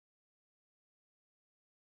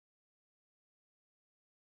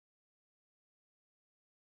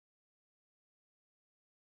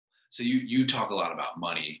So you talk a lot about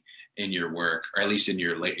money in your work, or at least in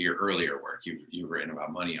your earlier work. You've written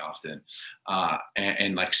about money often,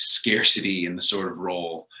 and like scarcity and the sort of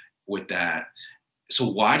role with that. So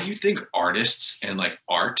why do you think artists and like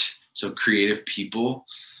art, so creative people,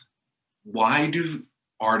 why do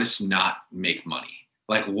artists not make money?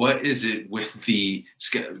 Like, what is it with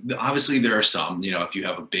obviously there are some, if you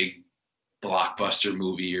have a big blockbuster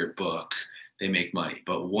movie or book, they make money.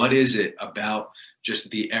 But what is it about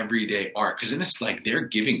just the everyday art? Because then it's like they're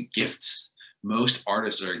giving gifts. Most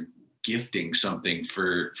artists are gifting something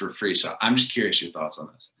for free. So I'm just curious your thoughts on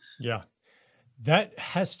this. Yeah. That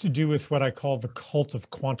has to do with what I call the cult of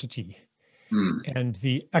quantity and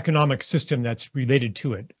the economic system that's related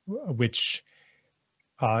to it, which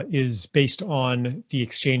is based on the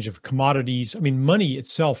exchange of commodities. I mean, money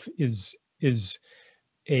itself is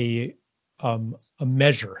a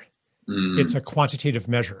measure. It's a quantitative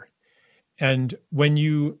measure. And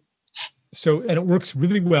and it works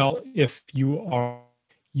really well if you are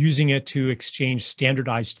using it to exchange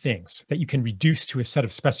standardized things that you can reduce to a set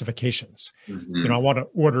of specifications. I want to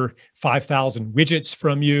order 5,000 widgets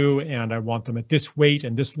from you, and I want them at this weight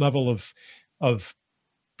and this level of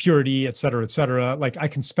purity, et cetera, et cetera. Like, I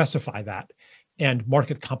can specify that, and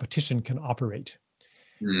market competition can operate.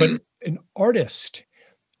 But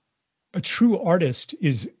a true artist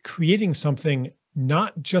is creating something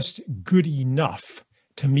not just good enough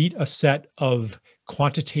to meet a set of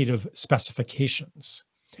quantitative specifications,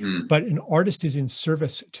 but an artist is in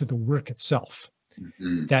service to the work itself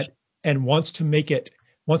and wants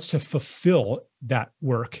to fulfill that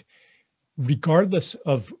work regardless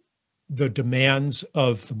of the demands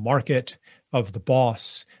of the market, of the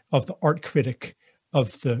boss, of the art critic,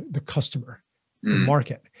 of the customer, the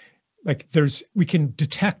market. Like, we can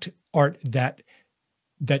detect art that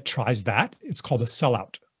tries that. It's called a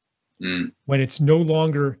sellout. When it's no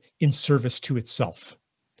longer in service to itself,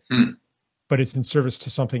 but it's in service to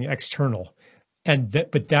something external.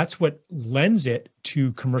 But that's what lends it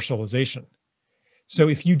to commercialization. So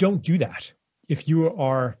if you don't do that, if you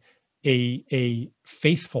are a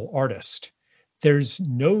faithful artist, there's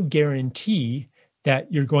no guarantee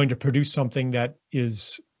that you're going to produce something that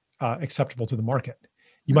is acceptable to the market.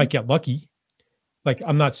 You might get lucky. Like,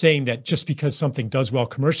 I'm not saying that just because something does well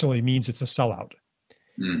commercially means it's a sellout.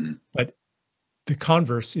 But the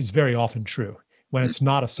converse is very often true. When it's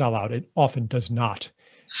not a sellout, it often does not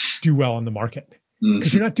do well in the market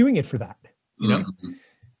because you're not doing it for that. Do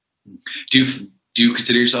you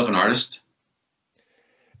consider yourself an artist?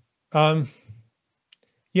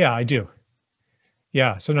 Yeah, I do.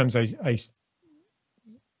 Yeah, sometimes I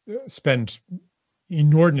spend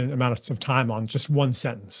inordinate amounts of time on just one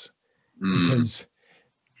sentence because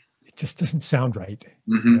it just doesn't sound right,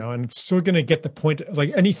 and it's still going to get the point.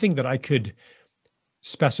 Like, anything that I could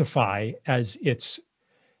specify as its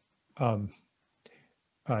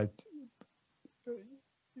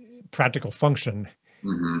practical function,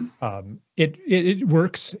 it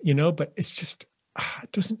works, but it's just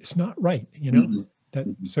it's not right,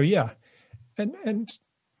 So yeah, and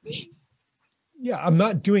yeah, I'm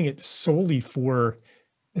not doing it solely for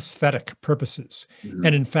aesthetic purposes,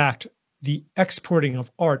 and in fact, the exporting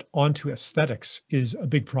of art onto aesthetics is a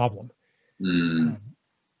big problem.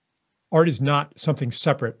 Art is not something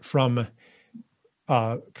separate from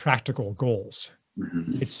practical goals.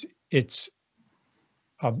 It's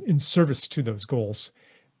in service to those goals,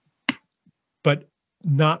 but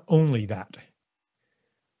not only that.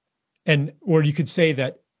 Or you could say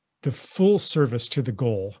that the full service to the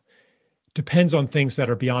goal depends on things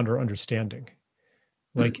that are beyond our understanding.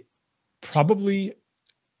 Like, probably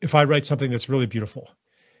if I write something that's really beautiful,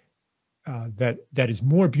 that is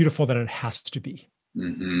more beautiful than it has to be,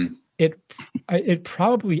 it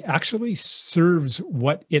probably actually serves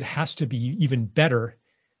what it has to be even better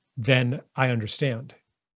than I understand.